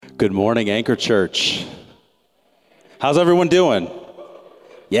Good morning, Anchor Church. How's everyone doing?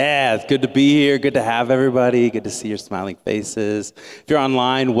 Yeah, it's good to be here. Good to have everybody. Good to see your smiling faces. If you're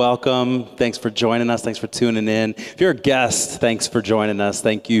online, welcome. Thanks for joining us. Thanks for tuning in. If you're a guest, thanks for joining us.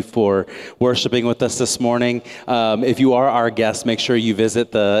 Thank you for worshiping with us this morning. If you are our guest, make sure you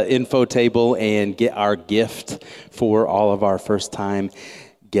visit the info table and get our gift for all of our first-time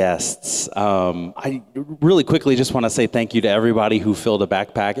guests. I really quickly just want to say thank you to everybody who filled a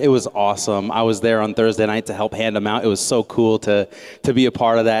backpack. It was awesome. I was there on Thursday night to help hand them out. It was so cool to be a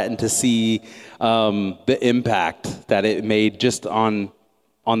part of that and to see the impact that it made just on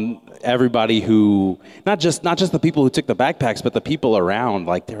everybody who, not just the people who took the backpacks, but the people around.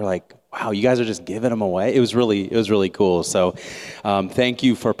 Like, they were like, wow, you guys are just giving them away. It was really cool. So thank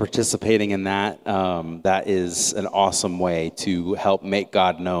you for participating in that. That is an awesome way to help make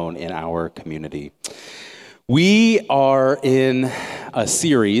God known in our community. We are in a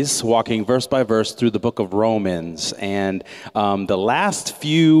series walking verse by verse through the book of Romans, and the last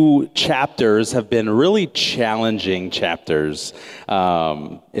few chapters have been really challenging chapters,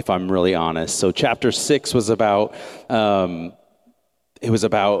 if I'm really honest. So chapter 6 was about,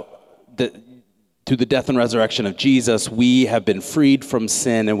 through the death and resurrection of Jesus, we have been freed from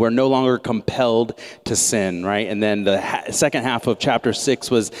sin and we're no longer compelled to sin, right? And then the second half of chapter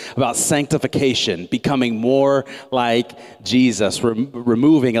 6 was about sanctification, becoming more like Jesus,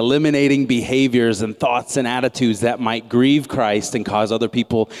 eliminating behaviors and thoughts and attitudes that might grieve Christ and cause other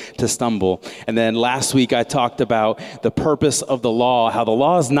people to stumble. And then last week I talked about the purpose of the law, how the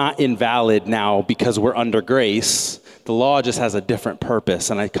law is not invalid now because we're under grace. The law just has a different purpose,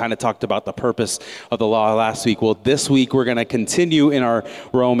 and I kind of talked about the purpose of the law last week. Well, this week we're going to continue in our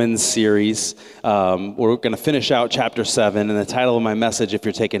Romans series. We're going to finish out chapter 7, and the title of my message, if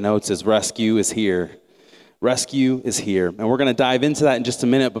you're taking notes, is Rescue is Here. Rescue is here. And we're going to dive into that in just a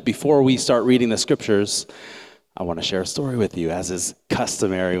minute, but before we start reading the scriptures, I want to share a story with you, as is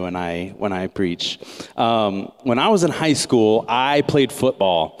customary when I preach. When I was in high school, I played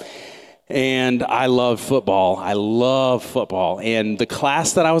football. And I love football. And the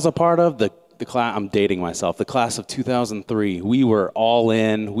class that I was a part of, the class, I'm dating myself, the class of 2003, we were all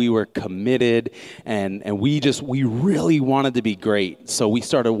in, we were committed, and we really wanted to be great. So we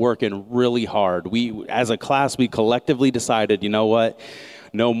started working really hard. As a class, we collectively decided, you know what?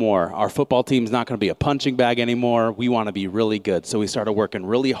 No more. Our football team's not going to be a punching bag anymore. We want to be really good. So we started working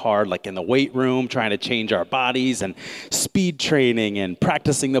really hard, like in the weight room, trying to change our bodies and speed training and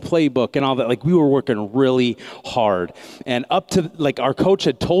practicing the playbook and all that. Like, we were working really hard. And our coach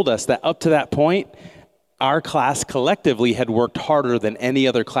had told us that up to that point, our class collectively had worked harder than any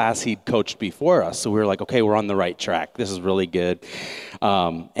other class he'd coached before us. So we were like, okay, we're on the right track. This is really good.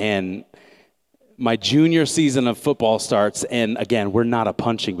 And my junior season of football starts, and again, we're not a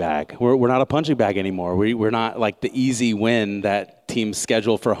punching bag. We're not a punching bag anymore. We're not like the easy win that teams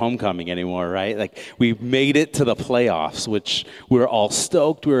schedule for homecoming anymore, right? Like, we made it to the playoffs, which we were all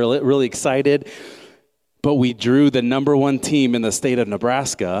stoked. We were really excited. But we drew the number one team in the state of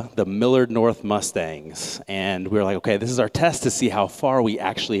Nebraska, the Millard North Mustangs. And we were like, okay, this is our test to see how far we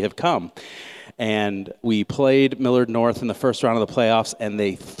actually have come. And we played Millard North in the first round of the playoffs, and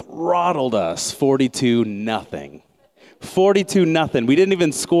they throttled us 42-0. 42-0. We didn't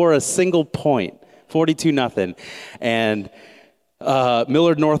even score a single point. 42-0. And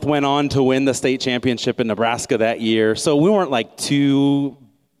Millard North went on to win the state championship in Nebraska that year. So we weren't like too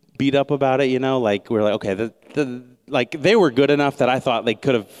beat up about it, you know? Like, we were like, okay, they were good enough that I thought they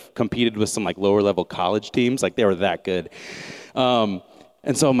could have competed with some like lower level college teams. Like, they were that good.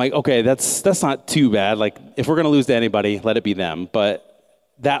 And so I'm like, okay, that's not too bad. Like, if we're going to lose to anybody, let it be them. But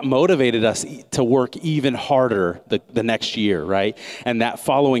that motivated us to work even harder the next year, right? And that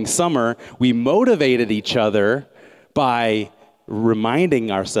following summer, we motivated each other by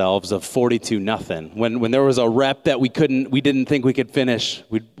reminding ourselves of 42-0. When there was a rep that we didn't think we could finish,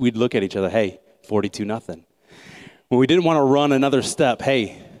 we'd look at each other, hey, 42-0. When we didn't want to run another step,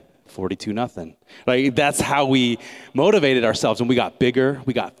 hey, 42-0. Like, that's how we motivated ourselves, and we got bigger,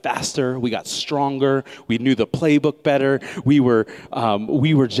 we got faster, we got stronger, we knew the playbook better, we were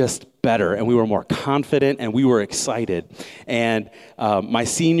just better, and we were more confident, and we were excited. And my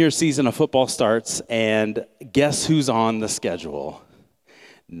senior season of football starts, and guess who's on the schedule?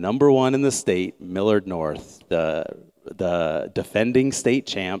 Number one in the state, Millard North, the defending state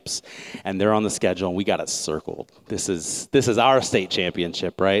champs, and they're on the schedule, and we got it circled. This is our state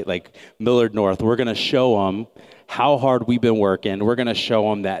championship, right? Like, Millard North, we're going to show them how hard we've been working. We're going to show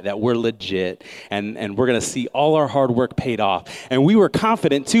them that we're legit, and we're going to see all our hard work paid off. And we were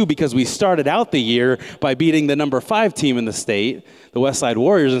confident, too, because we started out the year by beating the number 5 team in the state, the Westside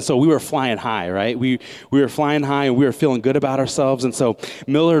Warriors, and so we were flying high, right? We were flying high, and we were feeling good about ourselves. And so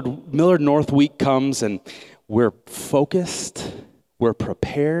Millard North week comes, and we're focused, we're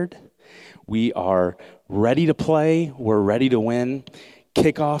prepared, we are ready to play, we're ready to win.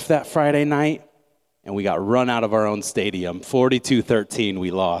 Kick off that Friday night, and we got run out of our own stadium. 42-13,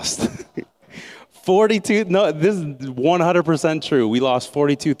 we lost. 42, no, this is 100% true. We lost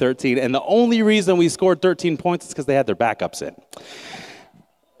 42-13, and the only reason we scored 13 points is because they had their backups in.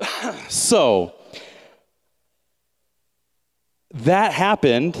 So that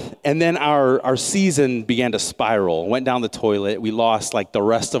happened, and then our season began to spiral, went down the toilet. We lost like the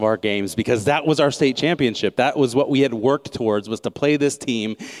rest of our games because that was our state championship. That was what we had worked towards, was to play this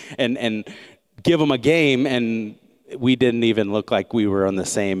team and give them a game, and we didn't even look like we were on the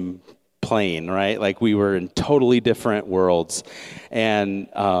same plane, right? Like we were in totally different worlds, and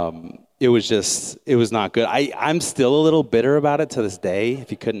it was not good. I'm still a little bitter about it to this day,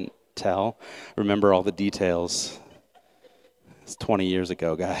 if you couldn't tell. Remember all the details. It's 20 years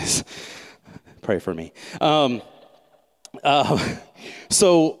ago, guys. Pray for me. But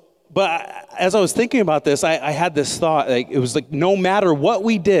as I was thinking about this, I had this thought, like it was like no matter what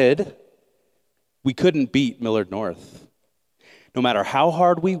we did, we couldn't beat Millard North. No matter how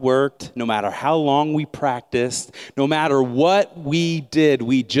hard we worked, no matter how long we practiced, no matter what we did,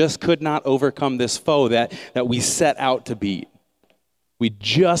 we just could not overcome this foe that we set out to beat. We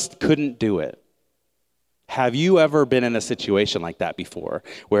just couldn't do it. Have you ever been in a situation like that before,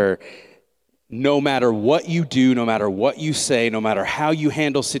 where no matter what you do, no matter what you say, no matter how you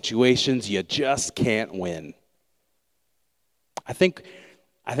handle situations, you just can't win? I think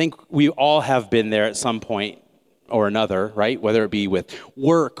we all have been there at some point or another, right? Whether it be with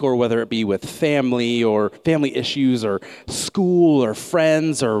work or whether it be with family or family issues or school or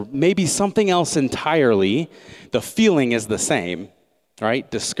friends or maybe something else entirely. The feeling is the same,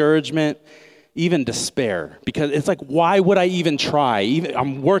 right? Discouragement, even despair, because it's like, why would I even try?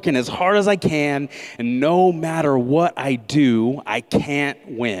 I'm working as hard as I can, and no matter what I do, I can't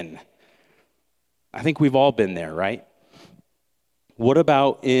win. I think we've all been there, right? What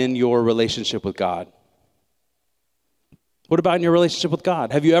about in your relationship with God? What about in your relationship with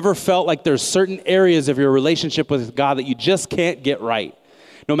God? Have you ever felt like there's certain areas of your relationship with God that you just can't get right?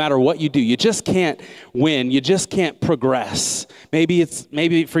 No matter what you do, you just can't win. You just can't progress. Maybe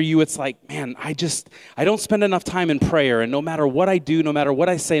for you, it's like, man, I don't spend enough time in prayer. And no matter what I do, no matter what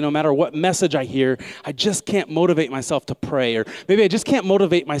I say, no matter what message I hear, I just can't motivate myself to pray. Or maybe I just can't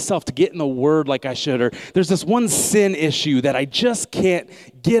motivate myself to get in the Word like I should. Or there's this one sin issue that I just can't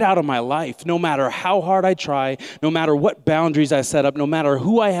get out of my life. No matter how hard I try, no matter what boundaries I set up, no matter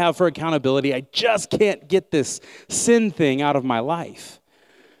who I have for accountability, I just can't get this sin thing out of my life.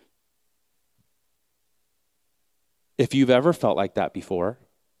 If you've ever felt like that before,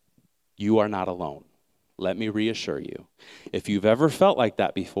 you are not alone. Let me reassure you. If you've ever felt like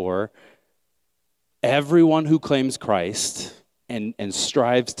that before, everyone who claims Christ and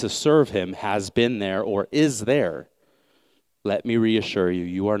strives to serve him has been there or is there. Let me reassure you,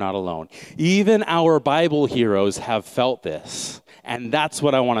 you are not alone. Even our Bible heroes have felt this, and that's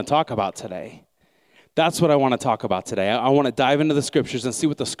what I want to talk about today. That's what I want to talk about today. I want to dive into the scriptures and see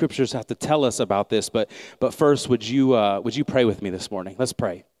what the scriptures have to tell us about this. But first, would you pray with me this morning? Let's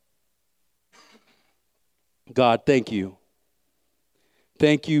pray. God, thank you.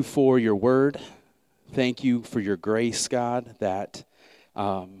 Thank you for your word. Thank you for your grace, God, that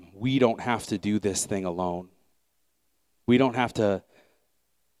we don't have to do this thing alone. We don't have to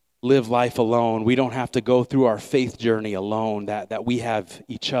live life alone. We don't have to go through our faith journey alone, that we have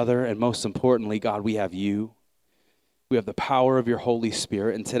each other, and most importantly, God, we have you. We have the power of your Holy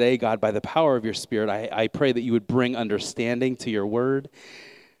Spirit. And today, God, by the power of your Spirit, I pray that you would bring understanding to your word,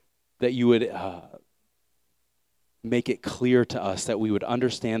 that you would make it clear to us, that we would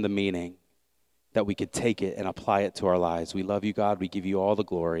understand the meaning, that we could take it and apply it to our lives. We love you, God. We give you all the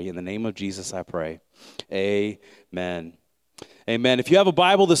glory. In the name of Jesus, I pray. Amen. Amen. If you have a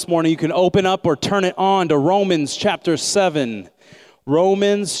Bible this morning, you can open up or turn it on to Romans chapter 7.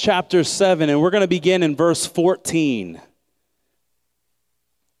 Romans chapter 7, and we're going to begin in verse 14.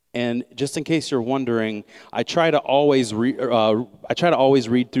 And just in case you're wondering, I try to always read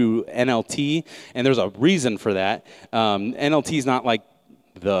through NLT, and there's a reason for that. NLT is not like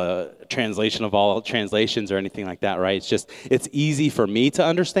the translation of all translations or anything like that, right? It's easy for me to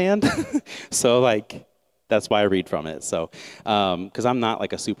understand. So that's why I read from it. So, because I'm not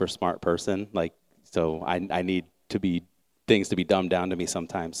like a super smart person, so I need things to be dumbed down to me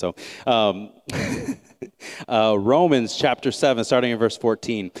sometimes. So Romans chapter 7, starting in verse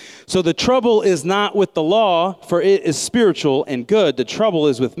 14. So the trouble is not with the law, for it is spiritual and good. The trouble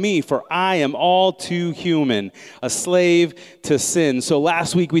is with me, for I am all too human, a slave to sin. So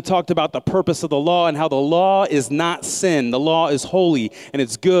last week we talked about the purpose of the law and how the law is not sin. The law is holy and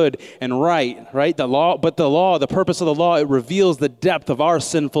it's good and right? The purpose of the law, it reveals the depth of our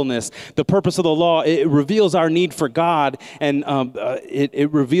sinfulness. The purpose of the law, it reveals our need for God, and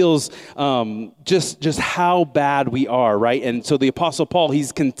it reveals just how bad we are, right? And so the Apostle Paul,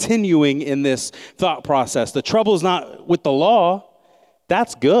 he's continuing in this thought process. The trouble is not with the law.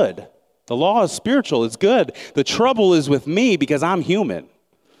 That's good. The law is spiritual. It's good. The trouble is with me because I'm human.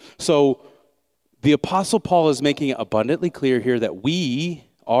 So the Apostle Paul is making it abundantly clear here that we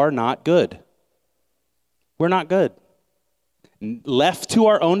are not good. We're not good. Left to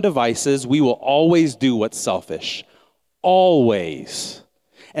our own devices, we will always do what's selfish. Always.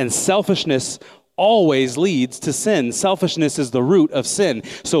 And selfishness always leads to sin. Selfishness is the root of sin.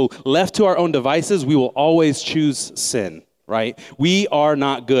 So left to our own devices, we will always choose sin, right? We are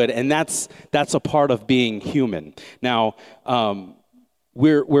not good, and that's a part of being human. Now,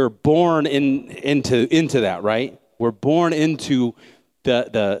 we're born into that, right? We're born into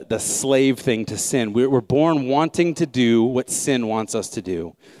the slave thing to sin. We're born wanting to do what sin wants us to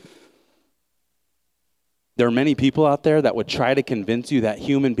do. There are many people out there that would try to convince you that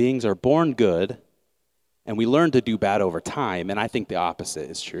human beings are born good and we learn to do bad over time, and I think the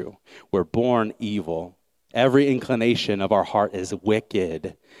opposite is true. We're born evil. Every inclination of our heart is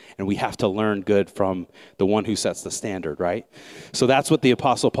wicked, and we have to learn good from the one who sets the standard, right? So that's what the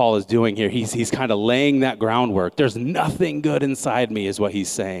Apostle Paul is doing here. He's kind of laying that groundwork. There's nothing good inside me is what he's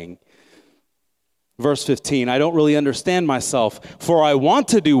saying. Verse 15, I don't really understand myself, for I want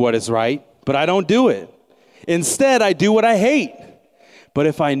to do what is right, but I don't do it. Instead, I do what I hate. But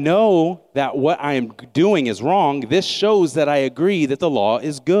if I know that what I am doing is wrong, this shows that I agree that the law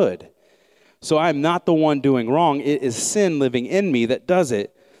is good. So I'm not the one doing wrong. It is sin living in me that does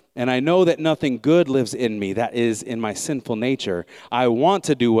it. And I know that nothing good lives in me, that is in my sinful nature. I want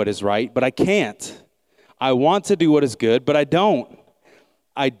to do what is right, but I can't. I want to do what is good, but I don't.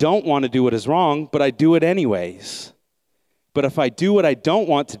 I don't want to do what is wrong, but I do it anyways. But if I do what I don't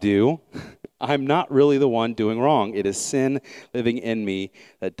want to do, I'm not really the one doing wrong. It is sin living in me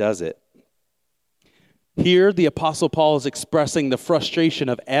that does it. Here, the Apostle Paul is expressing the frustration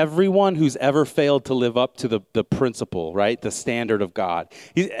of everyone who's ever failed to live up to the principle, right? The standard of God.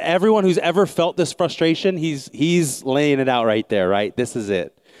 Everyone who's ever felt this frustration, he's laying it out right there, right? This is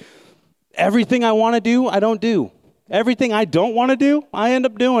it. Everything I want to do, I don't do. Everything I don't want to do, I end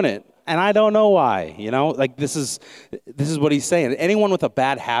up doing it. And I don't know why, like this is what he's saying. Anyone with a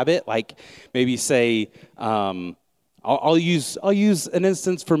bad habit, like maybe say, I'll use an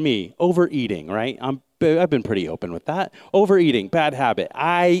instance for me, overeating, right? I've been pretty open with that. Overeating, bad habit.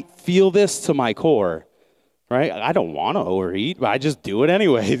 I feel this to my core, right? I don't want to overeat, but I just do it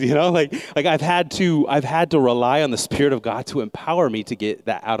anyways, like I've had to rely on the Spirit of God to empower me to get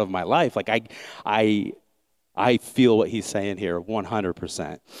that out of my life. Like I feel what he's saying here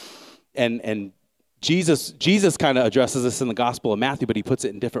 100%. And Jesus kind of addresses this in the Gospel of Matthew, but he puts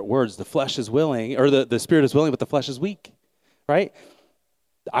it in different words. The flesh is willing, or the spirit is willing, but the flesh is weak, right?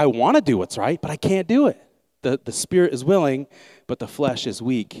 I want to do what's right, but I can't do it. The spirit is willing, but the flesh is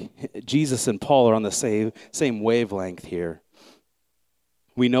weak. Jesus and Paul are on the same wavelength here.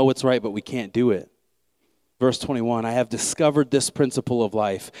 We know what's right, but we can't do it. Verse 21, I have discovered this principle of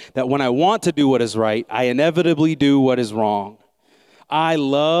life, that when I want to do what is right, I inevitably do what is wrong. I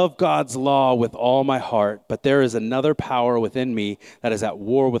love God's law with all my heart, but there is another power within me that is at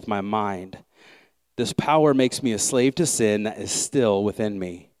war with my mind. This power makes me a slave to sin that is still within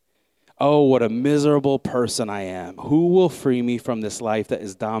me. Oh, what a miserable person I am. Who will free me from this life that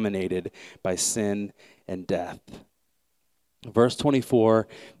is dominated by sin and death? Verse 24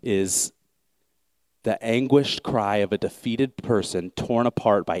 is the anguished cry of a defeated person torn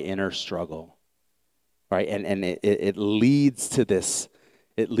apart by inner struggle. Right, and it leads to this.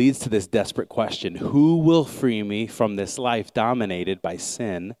 It leads to this desperate question: who will free me from this life dominated by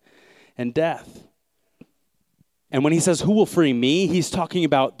sin and death? And when he says "who will free me," he's talking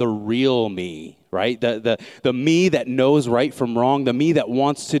about the real me, right? The me that knows right from wrong, the me that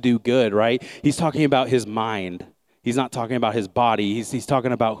wants to do good, right? He's talking about his mind. He's not talking about his body. He's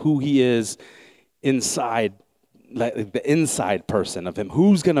talking about who he is inside, like the inside person of him.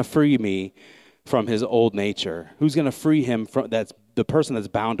 Who's going to free me from his old nature? Who's going to free him from that's the person that's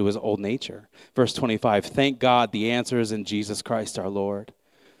bound to his old nature? Verse 25, thank God the answer is in Jesus Christ our Lord.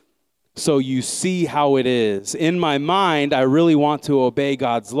 So you see how it is. In my mind, I really want to obey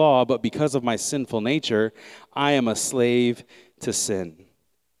God's law, but because of my sinful nature, I am a slave to sin.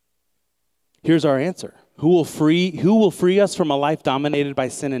 Here's our answer. Who will free us from a life dominated by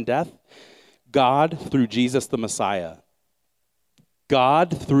sin and death? God through Jesus the Messiah.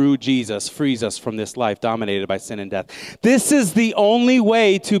 God through Jesus frees us from this life dominated by sin and death. This is the only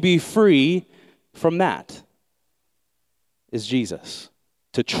way to be free from that, is Jesus.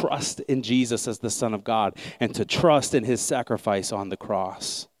 To trust in Jesus as the Son of God and to trust in his sacrifice on the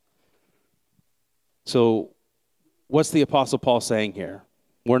cross. So what's the Apostle Paul saying here?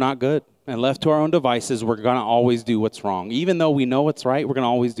 We're not good. And left to our own devices, we're going to always do what's wrong. Even though we know what's right, we're going to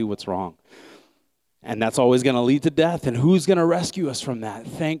always do what's wrong. And that's always going to lead to death. And who's going to rescue us from that?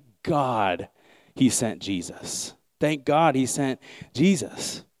 Thank God he sent Jesus. Thank God he sent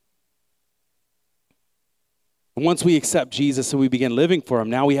Jesus. Once we accept Jesus and we begin living for him,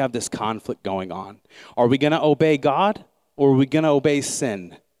 now we have this conflict going on. Are we going to obey God or are we going to obey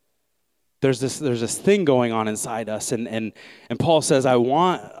sin? There's this thing going on inside us. And Paul says, I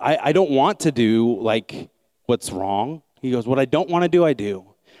don't want to do like what's wrong. He goes, what I don't want to do, I do.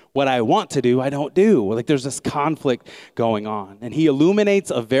 What I want to do, I don't do. Like there's this conflict going on. And he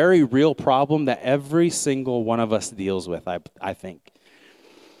illuminates a very real problem that every single one of us deals with, I think.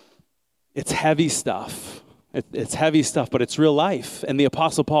 It's heavy stuff. It's heavy stuff, but it's real life. And the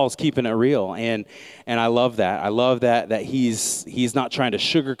Apostle Paul is keeping it real. And I love that. I love that he's not trying to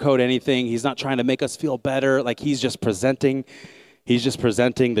sugarcoat anything. He's not trying to make us feel better. Like he's just presenting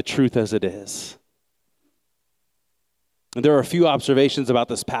the truth as it is. And there are a few observations about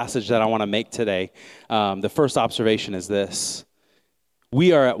this passage that I want to make today. The first observation is this.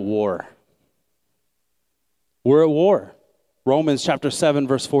 We are at war. We're at war. Romans chapter 7,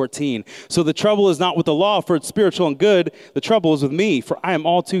 verse 14. So the trouble is not with the law, for it's spiritual and good. The trouble is with me, for I am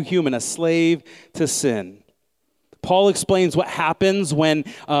all too human, a slave to sin. Paul explains what happens when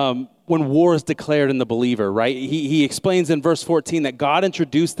war is declared in the believer, right? He explains in verse 14 that God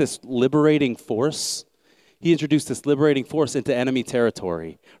introduced this liberating force. He introduced this liberating force into enemy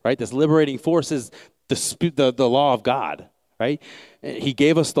territory, right? This liberating force is the law of God, right? He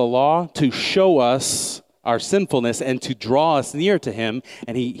gave us the law to show us our sinfulness and to draw us near to him.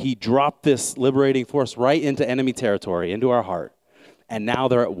 And he dropped this liberating force right into enemy territory, into our heart. And now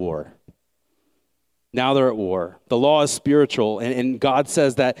they're at war. Now they're at war. The law is spiritual, and God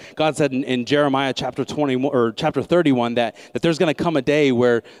said in Jeremiah chapter 21 or chapter 31 that there's going to come a day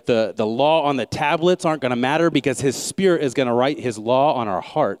where the law on the tablets aren't going to matter because his Spirit is going to write his law on our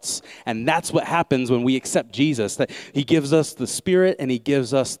hearts. And that's what happens when we accept Jesus, that he gives us the Spirit and he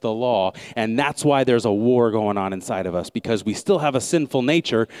gives us the law. And that's why there's a war going on inside of us, because we still have a sinful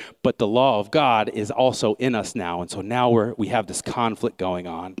nature, but the law of God is also in us now. And so now we have this conflict going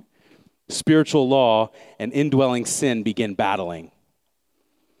on. Spiritual law and indwelling sin begin battling.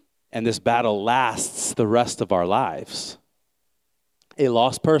 And this battle lasts the rest of our lives. A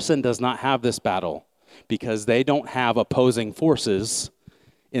lost person does not have this battle because they don't have opposing forces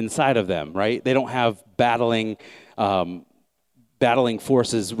inside of them, right? They don't have battling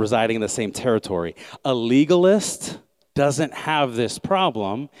forces residing in the same territory. A legalist doesn't have this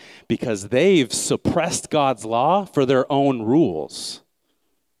problem because they've suppressed God's law for their own rules.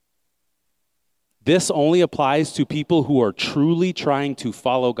 This only applies to people who are truly trying to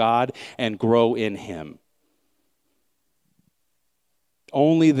follow God and grow in him.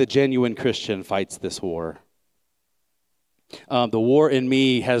 Only the genuine Christian fights this war. The war in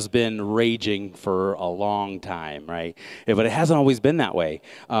me has been raging for a long time, right? But it hasn't always been that way.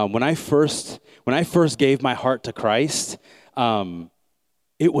 When I first gave my heart to Christ,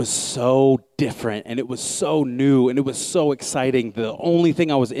 it was so different, and it was so new, and it was so exciting. The only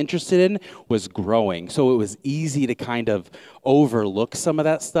thing I was interested in was growing. So it was easy to kind of overlook some of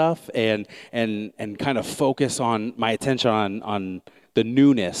that stuff and kind of focus on my attention on the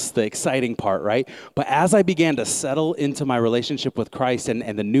newness, the exciting part, right? But as I began to settle into my relationship with Christ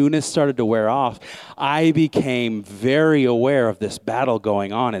and the newness started to wear off, I became very aware of this battle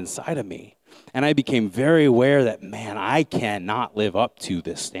going on inside of me. And I became very aware that, man, I cannot live up to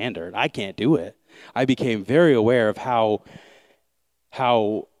this standard. I can't do it. I became very aware of how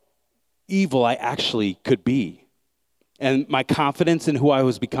evil I actually could be. And my confidence in who I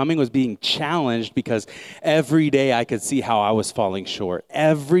was becoming was being challenged because every day I could see how I was falling short.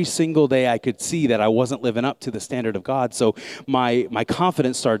 Every single day I could see that I wasn't living up to the standard of God. So my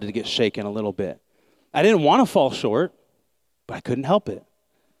confidence started to get shaken a little bit. I didn't want to fall short, but I couldn't help it.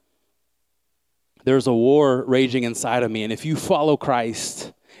 There's a war raging inside of me. And if you follow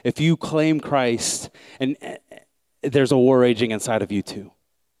Christ, if you claim Christ, and there's a war raging inside of you too.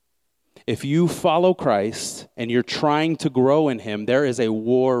 If you follow Christ and you're trying to grow in him, there is a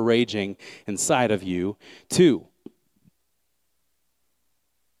war raging inside of you too.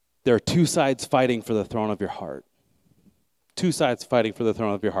 There are two sides fighting for the throne of your heart. Two sides fighting for the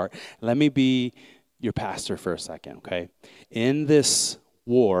throne of your heart. Let me be your pastor for a second, okay? In this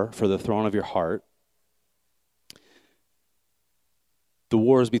war for the throne of your heart, the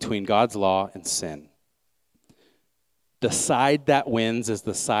war is between God's law and sin. The side that wins is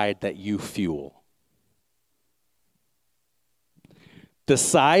the side that you fuel. The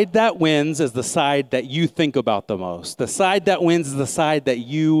side that wins is the side that you think about the most. The side that wins is the side that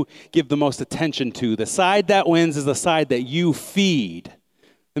you give the most attention to. The side that wins is the side that you feed.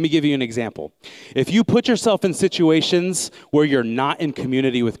 Let me give you an example. If you put yourself in situations where you're not in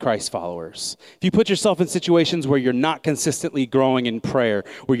community with Christ followers, if you put yourself in situations where you're not consistently growing in prayer,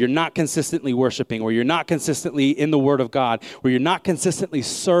 where you're not consistently worshiping, where you're not consistently in the Word of God, where you're not consistently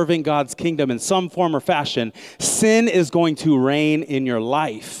serving God's kingdom in some form or fashion, sin is going to reign in your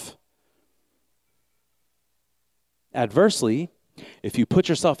life. Adversely, if you put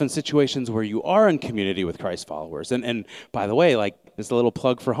yourself in situations where you are in community with Christ followers, and by the way, like, there's a little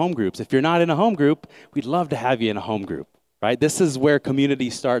plug for home groups. If you're not in a home group, we'd love to have you in a home group, right? This is where community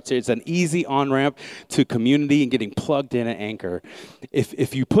starts. It's an easy on-ramp to community and getting plugged in at Anchor.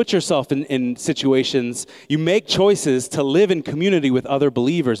 If you put yourself in situations, you make choices to live in community with other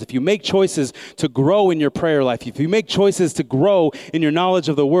believers. If you make choices to grow in your prayer life, if you make choices to grow in your knowledge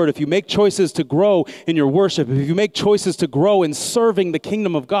of the Word, if you make choices to grow in your worship, if you make choices to grow in serving the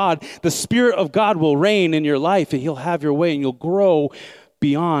kingdom of God, the Spirit of God will reign in your life, and He'll have your way, and you'll grow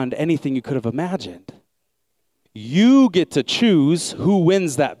beyond anything you could have imagined. You get to choose who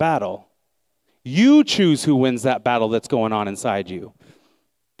wins that battle. You choose who wins that battle that's going on inside you.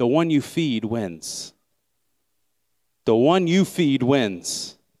 The one you feed wins. The one you feed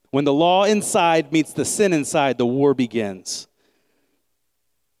wins. When the law inside meets the sin inside, the war begins.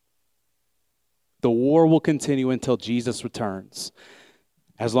 The war will continue until Jesus returns.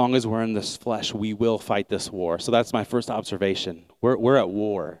 As long as we're in this flesh, we will fight this war. So that's my first observation. We're at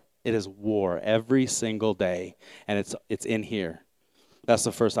war. It is war every single day, and it's in here. That's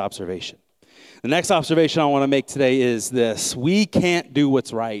the first observation. The next observation I want to make today is this. We can't do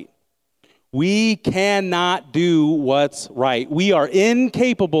what's right. We cannot do what's right. We are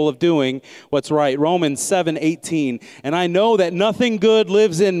incapable of doing what's right. Romans 7:18. And I know that nothing good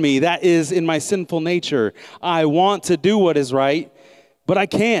lives in me, that is in my sinful nature. I want to do what is right, but I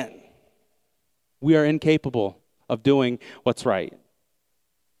can't. We are incapable of doing what's right.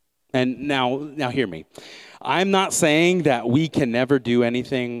 And now hear me. I'm not saying that we can never do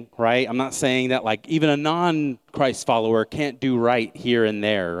anything right. I'm not saying that like even a non-Christ follower can't do right here and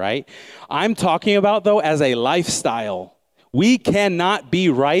there, right? I'm talking about, though, as a lifestyle. We cannot be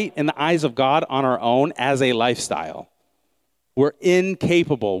right in the eyes of God on our own as a lifestyle. We're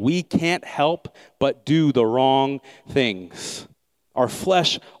incapable. We can't help but do the wrong things. Our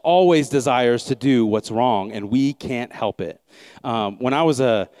flesh always desires to do what's wrong, and we can't help it. When I was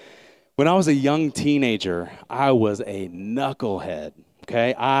a young teenager, I was a knucklehead,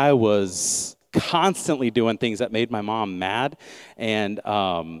 okay? I was constantly doing things that made my mom mad, and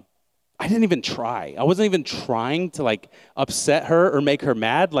I didn't even try. I wasn't even trying to, like, upset her or make her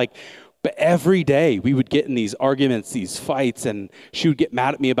mad, like, but every day we would get in these arguments, these fights, and she would get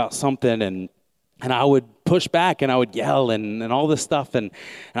mad at me about something, and I would push back, and I would yell and all this stuff, and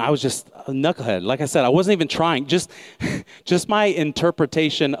I was just a knucklehead. Like I said, I wasn't even trying. Just my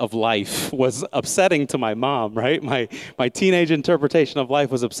interpretation of life was upsetting to my mom, right? My teenage interpretation of life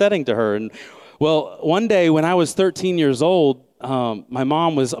was upsetting to her. And well, one day when I was 13 years old, my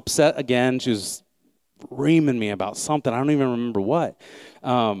mom was upset again. She was reaming me about something. I don't even remember what.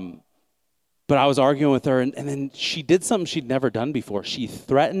 But I was arguing with her, and then she did something she'd never done before. She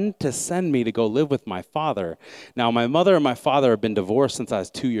threatened to send me to go live with my father. Now, my mother and my father have been divorced since I was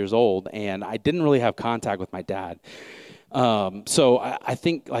 2 years old, and I didn't really have contact with my dad. So I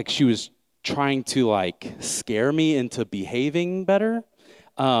think like she was trying to like scare me into behaving better.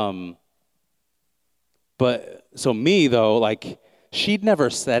 But so me though, like she'd never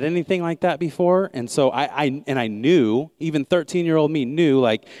said anything like that before, and so I knew, even 13-year-old me knew,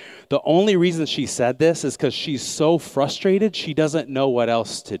 like the only reason she said this is because she's so frustrated she doesn't know what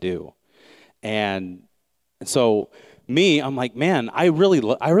else to do. And so me, I'm like, man, I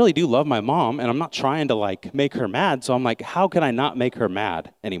really do love my mom, and I'm not trying to like make her mad. So I'm like, how can I not make her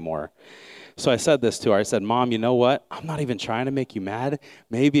mad anymore? So I said this to her. I said, Mom, you know what? I'm not even trying to make you mad.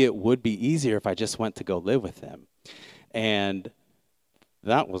 Maybe it would be easier if I just went to go live with him. And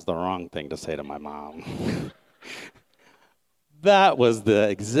that was the wrong thing to say to my mom. That was the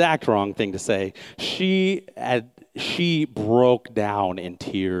exact wrong thing to say. She broke down in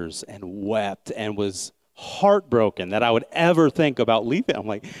tears and wept and was heartbroken that I would ever think about leaving. I'm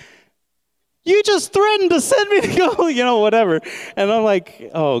like, you just threatened to send me to go, whatever. And I'm like,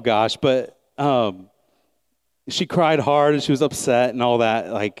 oh gosh, but she cried hard and she was upset and all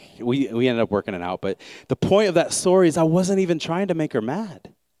that. Like we ended up working it out. But the point of that story is I wasn't even trying to make her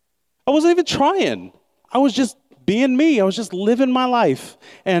mad. I wasn't even trying. I was just being me. I was just living my life.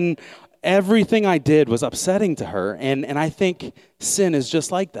 And everything I did was upsetting to her. And I think sin is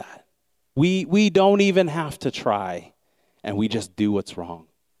just like that. We don't even have to try, and we just do what's wrong.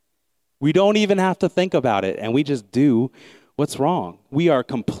 We don't even have to think about it, and we just do what's wrong. We are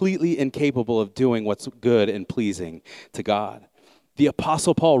completely incapable of doing what's good and pleasing to God. The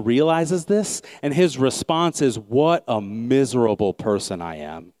Apostle Paul realizes this, and his response is, what a miserable person I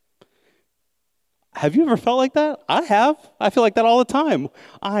am. Have you ever felt like that? I have. I feel like that all the time.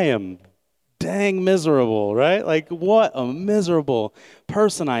 I am dang miserable, right? Like, what a miserable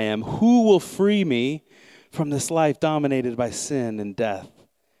person I am. Who will free me from this life dominated by sin and death?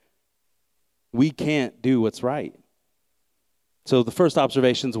 We can't do what's right. So the first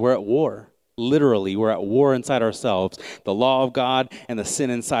observation is we're at war. Literally, we're at war inside ourselves. The law of God and the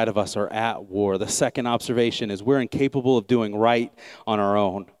sin inside of us are at war. The second observation is we're incapable of doing right on our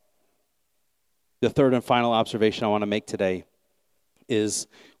own. The third and final observation I want to make today is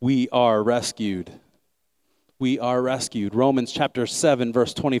we are rescued. We are rescued. Romans chapter 7,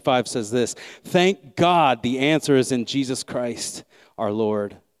 verse 25 says this, thank God the answer is in Jesus Christ, our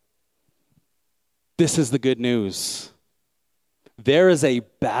Lord. This is the good news. There is a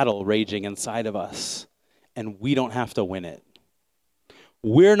battle raging inside of us, and we don't have to win it.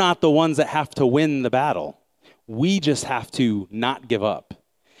 We're not the ones that have to win the battle. We just have to not give up.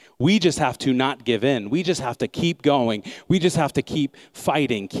 We just have to not give in. We just have to keep going. We just have to keep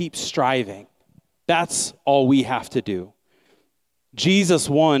fighting, keep striving. That's all we have to do. Jesus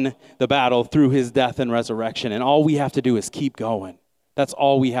won the battle through his death and resurrection, and all we have to do is keep going. That's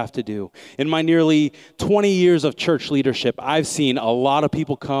all we have to do. In my nearly 20 years of church leadership, I've seen a lot of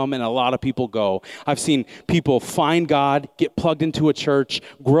people come and a lot of people go. I've seen people find God, get plugged into a church,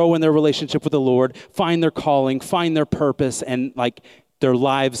 grow in their relationship with the Lord, find their calling, find their purpose, and their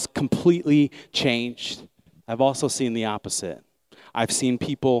lives completely changed. I've also seen the opposite. I've seen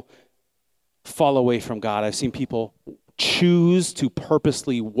people fall away from God. I've seen people choose to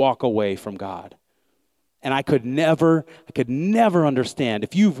purposely walk away from God. And I could never understand,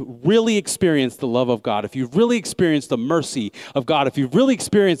 if you've really experienced the love of God, if you've really experienced the mercy of God, if you've really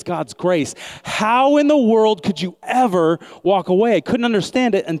experienced God's grace, how in the world could you ever walk away? I couldn't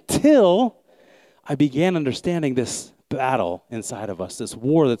understand it until I began understanding this battle inside of us, this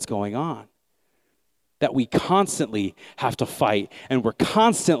war that's going on, that we constantly have to fight, and we're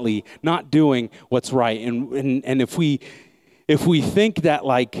constantly not doing what's right. And if we think that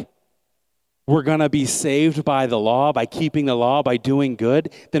we're going to be saved by the law, by keeping the law, by doing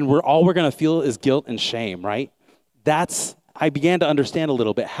good, then all we're going to feel is guilt and shame, right? I began to understand a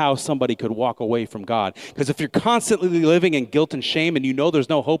little bit how somebody could walk away from God. Because if you're constantly living in guilt and shame and you know there's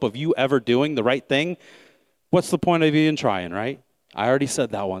no hope of you ever doing the right thing, what's the point of even trying, right? I already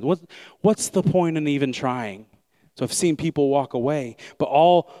said that one. What's the point in even trying? So I've seen people walk away,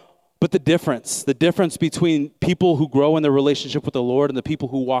 but the difference between people who grow in their relationship with the Lord and the people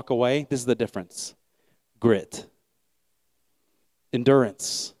who walk away, this is the difference. Grit.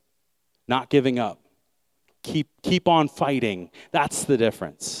 Endurance. Not giving up. Keep on fighting. That's the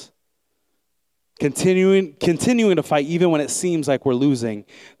difference. Continuing to fight even when it seems like we're losing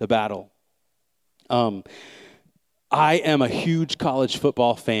the battle. I am a huge college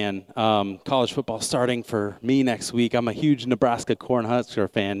football fan. College football starting for me next week. I'm a huge Nebraska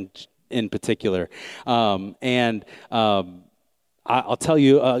Cornhusker fan in particular. I'll tell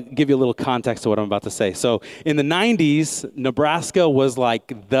you, give you a little context to what I'm about to say. So in the 90s, Nebraska was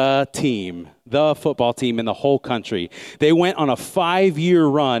like the football team in the whole country. They went on a 5-year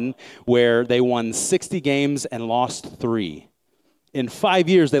run where they won 60 games and lost 3. In 5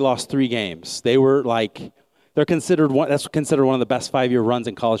 years, they lost 3 games. They were that's considered one of the best 5-year runs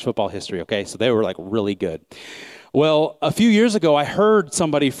in college football history, okay? So they were really good. Well, a few years ago, I heard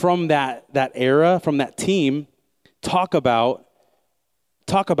somebody from that era, from that team, talk about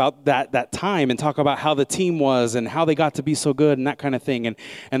that time and talk about how the team was and how they got to be so good and that kind of thing.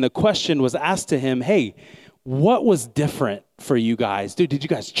 And the question was asked to him, hey, what was different for you guys? Did you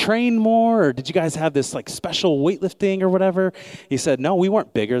guys train more, or did you guys have this special weightlifting or whatever? He said, no, we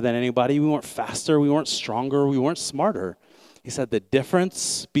weren't bigger than anybody. We weren't faster. We weren't stronger. We weren't smarter. He said the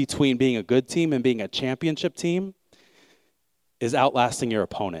difference between being a good team and being a championship team is outlasting your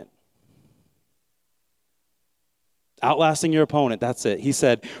opponent. Outlasting your opponent, that's it. He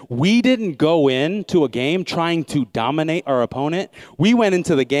said, we didn't go into a game trying to dominate our opponent. We went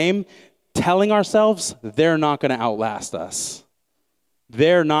into the game telling ourselves they're not going to outlast us.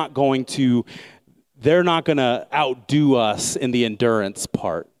 They're not going to outdo us in the endurance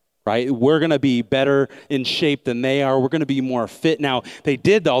part, right? We're going to be better in shape than they are. We're going to be more fit. Now, they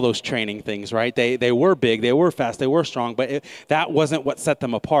did all those training things, right? They were big, they were fast, they were strong, but that wasn't what set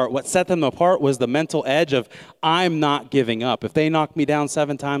them apart. What set them apart was the mental edge of, I'm not giving up. If they knock me down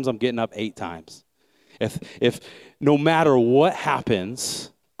 7 times, I'm getting up 8 times. If no matter what happens,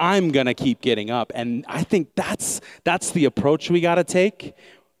 I'm going to keep getting up. And I think that's the approach we got to take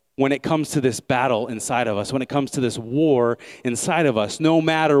when it comes to this battle inside of us, when it comes to this war inside of us. No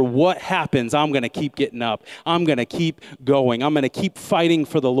matter what happens, I'm going to keep getting up. I'm going to keep going. I'm going to keep fighting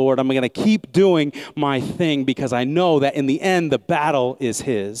for the Lord. I'm going to keep doing my thing because I know that in the end, the battle is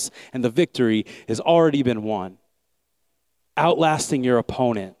His and the victory has already been won. Outlasting your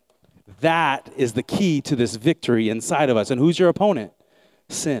opponent. That is the key to this victory inside of us. And who's your opponent?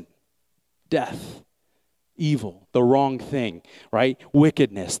 Sin, death, evil, the wrong thing, right?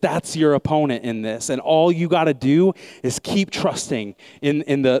 Wickedness. That's your opponent in this. And all you got to do is keep trusting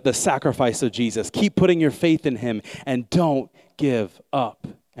in the sacrifice of Jesus. Keep putting your faith in Him and don't give up.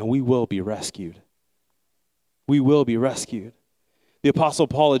 And we will be rescued. We will be rescued. The Apostle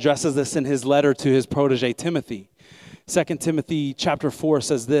Paul addresses this in his letter to his protege Timothy. 2 Timothy chapter 4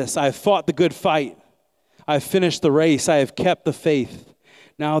 says this, I have fought the good fight. I have finished the race. I have kept the faith.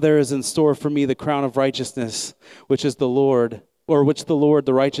 Now there is in store for me the crown of righteousness, which the Lord,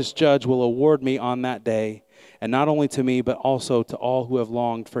 the righteous judge, will award me on that day, and not only to me, but also to all who have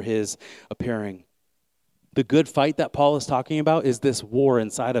longed for His appearing. The good fight that Paul is talking about is this war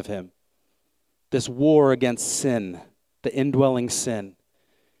inside of him, this war against sin, the indwelling sin.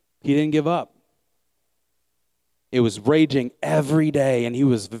 He didn't give up. It was raging every day, and he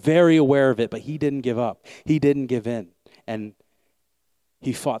was very aware of it, but he didn't give up. He didn't give in, and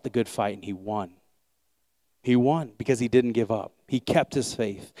he fought the good fight and he won. He won because he didn't give up. He kept his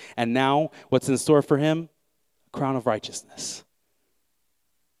faith. And now what's in store for him? A crown of righteousness.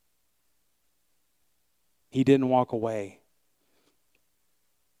 He didn't walk away.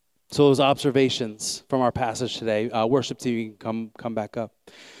 So those observations from our passage today, worship team, you can come back up.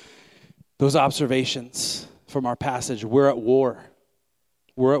 Those observations from our passage, we're at war.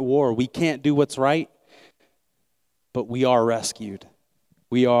 We're at war. We can't do what's right, but we are rescued.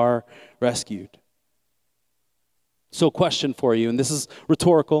 We are rescued. So question for you, and this is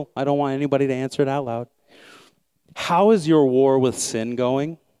rhetorical. I don't want anybody to answer it out loud. How is your war with sin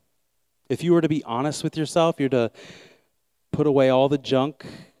going? If you were to be honest with yourself, you're to put away all the junk,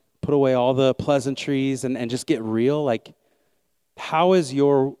 put away all the pleasantries, and just get real. Like, how is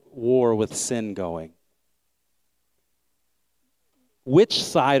your war with sin going? Which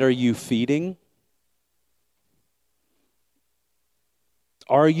side are you feeding?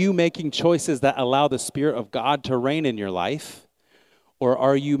 Are you making choices that allow the Spirit of God to reign in your life? Or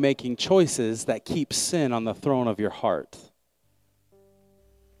are you making choices that keep sin on the throne of your heart?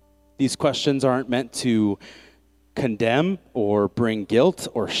 These questions aren't meant to condemn or bring guilt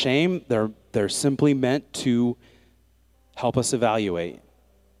or shame. They're simply meant to help us evaluate.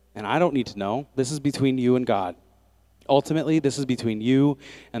 And I don't need to know. This is between you and God. Ultimately, this is between you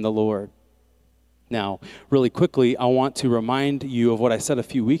and the Lord. Now, really quickly, I want to remind you of what I said a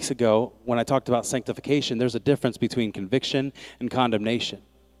few weeks ago when I talked about sanctification. There's a difference between conviction and condemnation.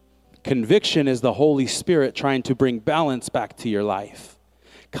 Conviction is the Holy Spirit trying to bring balance back to your life.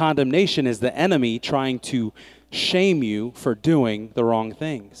 Condemnation is the enemy trying to shame you for doing the wrong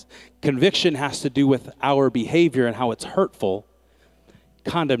things. Conviction has to do with our behavior and how it's hurtful.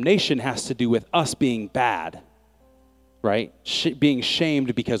 Condemnation has to do with us being bad, right? Being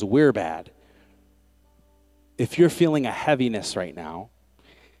shamed because we're bad. If you're feeling a heaviness right now,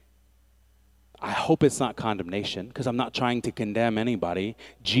 I hope it's not condemnation, because I'm not trying to condemn anybody.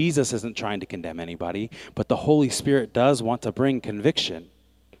 Jesus isn't trying to condemn anybody, but the Holy Spirit does want to bring conviction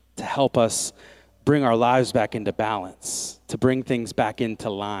to help us bring our lives back into balance, to bring things back into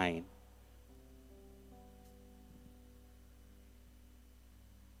line.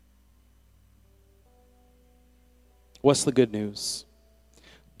 What's the good news?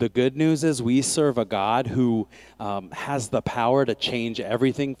 The good news is we serve a God who has the power to change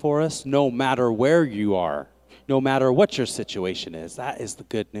everything for us, no matter where you are, no matter what your situation is. That is the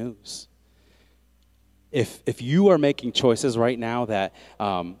good news. If you are making choices right now that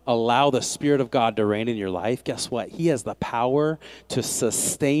allow the Spirit of God to reign in your life, guess what? He has the power to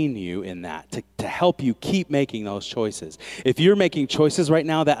sustain you in that, to help you keep making those choices. If you're making choices right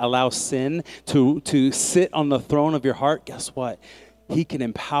now that allow sin to sit on the throne of your heart, guess what? He can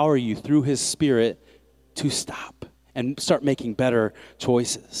empower you through his Spirit to stop and start making better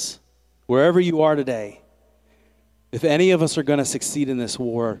choices. Wherever you are today, if any of us are going to succeed in this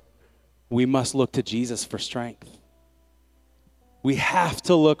war, we must look to Jesus for strength. We have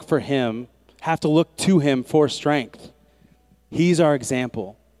to look for him, have to look to him for strength. He's our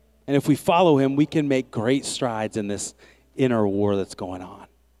example. And if we follow him, we can make great strides in this inner war that's going on.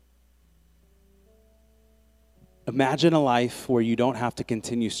 Imagine a life where you don't have to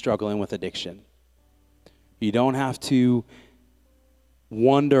continue struggling with addiction. You don't have to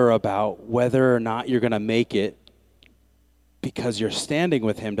wonder about whether or not you're going to make it because you're standing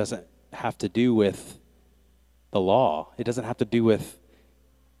with him doesn't have to do with the law. It doesn't have to do with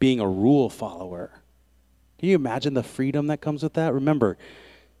being a rule follower. Can you imagine the freedom that comes with that? Remember,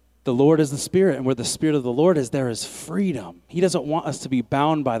 the Lord is the Spirit, and where the Spirit of the Lord is, there is freedom. He doesn't want us to be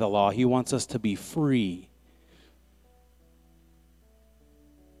bound by the law. He wants us to be free.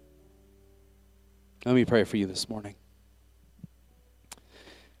 Let me pray for you this morning.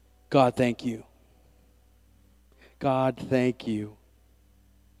 God, thank you. God, thank you.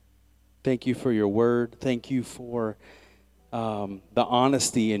 Thank you for your word. Thank you for the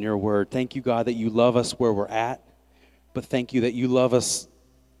honesty in your word. Thank you, God, that you love us where we're at, but thank you that you love us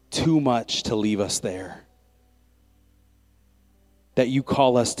too much to leave us there. That you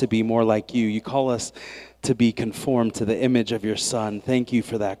call us to be more like you. You call us to be conformed to the image of your Son. Thank you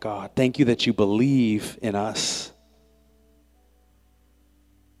for that, God. Thank you that you believe in us.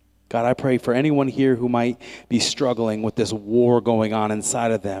 God, I pray for anyone here who might be struggling with this war going on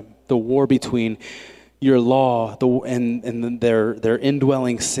inside of them, the war between your law and their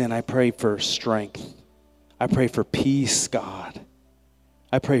indwelling sin. I pray for strength. I pray for peace, God.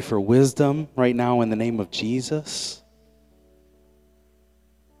 I pray for wisdom right now in the name of Jesus.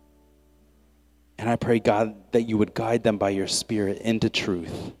 And I pray, God, that you would guide them by your Spirit into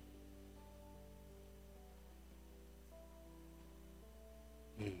truth.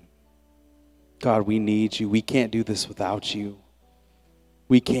 God, we need you. We can't do this without you.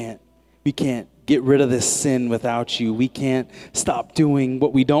 We can't get rid of this sin without you. We can't stop doing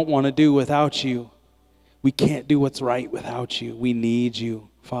what we don't want to do without you. We can't do what's right without you. We need you,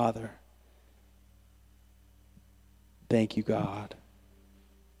 Father. Thank you, God.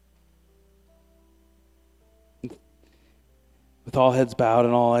 With all heads bowed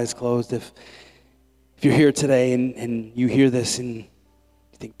and all eyes closed, if you're here today and you hear this and you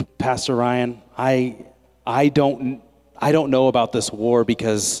think, Pastor Ryan, I don't know about this war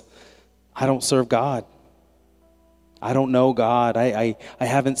because I don't serve God. I don't know God. I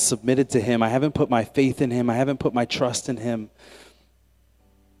haven't submitted to him. I haven't put my faith in him. I haven't put my trust in him.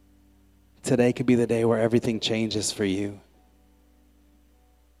 Today could be the day where everything changes for you.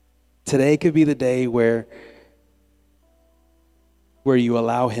 Today could be the day where you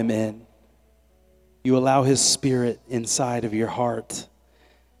allow him in. You allow his Spirit inside of your heart,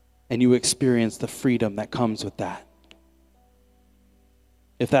 and you experience the freedom that comes with that.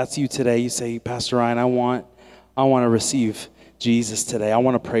 If that's you today, you say, Pastor Ryan, I want to receive Jesus today. I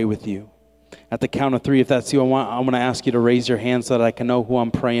want to pray with you. At the count of 3, if that's you, I want to ask you to raise your hand so that I can know who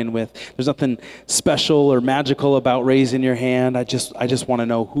I'm praying with. There's nothing special or magical about raising your hand. I just want to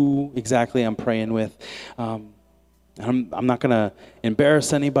know who exactly I'm praying with. I'm not going to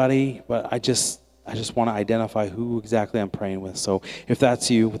embarrass anybody, but I just want to identify who exactly I'm praying with. So if that's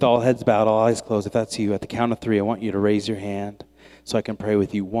you, with all heads bowed, all eyes closed, if that's you, at the count of 3, I want you to raise your hand so I can pray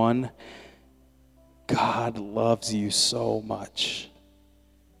with you. 1, God loves you so much.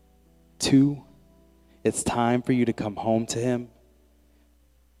 2, it's time for you to come home to him.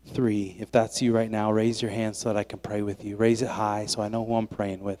 3, if that's you right now, raise your hand so that I can pray with you. Raise it high so I know who I'm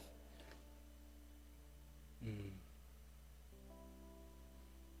praying with.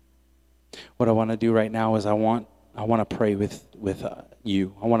 What I want to do right now is I want to pray with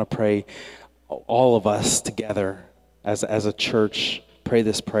you. I want to pray all of us together as a church. Pray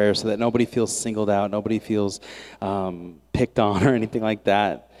this prayer so that nobody feels singled out, nobody feels picked on or anything like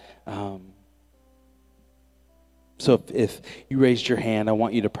that. So if you raised your hand, I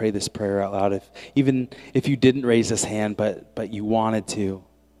want you to pray this prayer out loud. Even if you didn't raise this hand, but you wanted to,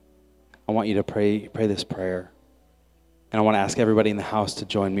 I want you to pray this prayer. And I want to ask everybody in the house to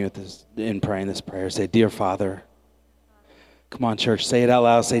join me in praying this prayer. Say, Dear Father. Come on, church, say it out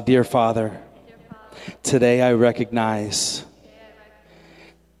loud. Say, Dear Father, today I recognize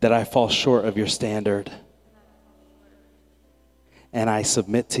that I fall short of your standard. And I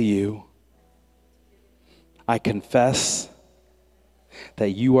submit to you. I confess that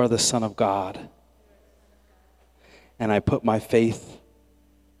you are the Son of God. And I put my faith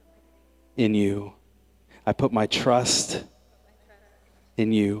in you. I put my trust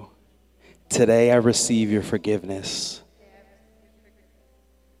in you. Today I receive your forgiveness.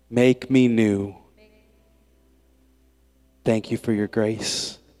 Make me new. Thank you for your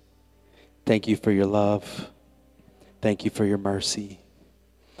grace. Thank you for your love. Thank you for your mercy.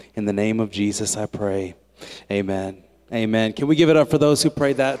 In the name of Jesus, I pray. Amen. Amen. Can we give it up for those who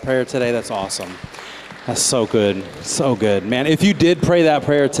prayed that prayer today? That's awesome. That's so good. So good. Man, if you did pray that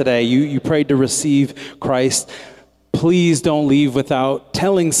prayer today, you prayed to receive Christ, please don't leave without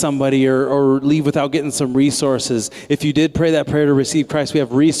telling somebody or leave without getting some resources. If you did pray that prayer to receive Christ, we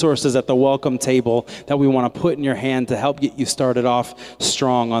have resources at the welcome table that we want to put in your hand to help get you started off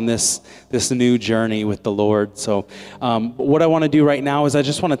strong on this new journey with the Lord. So what I want to do right now is I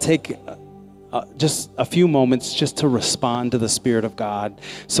just want to take just a few moments just to respond to the Spirit of God.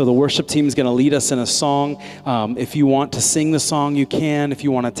 So the worship team is going to lead us in a song. If you want to sing the song, you can. If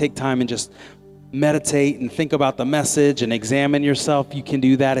you want to take time and just meditate and think about the message and examine yourself, you can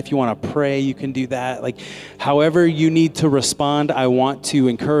do that. If you want to pray, you can do that. Like, however you need to respond, I want to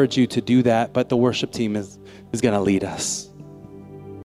encourage you to do that, but the worship team is going to lead us.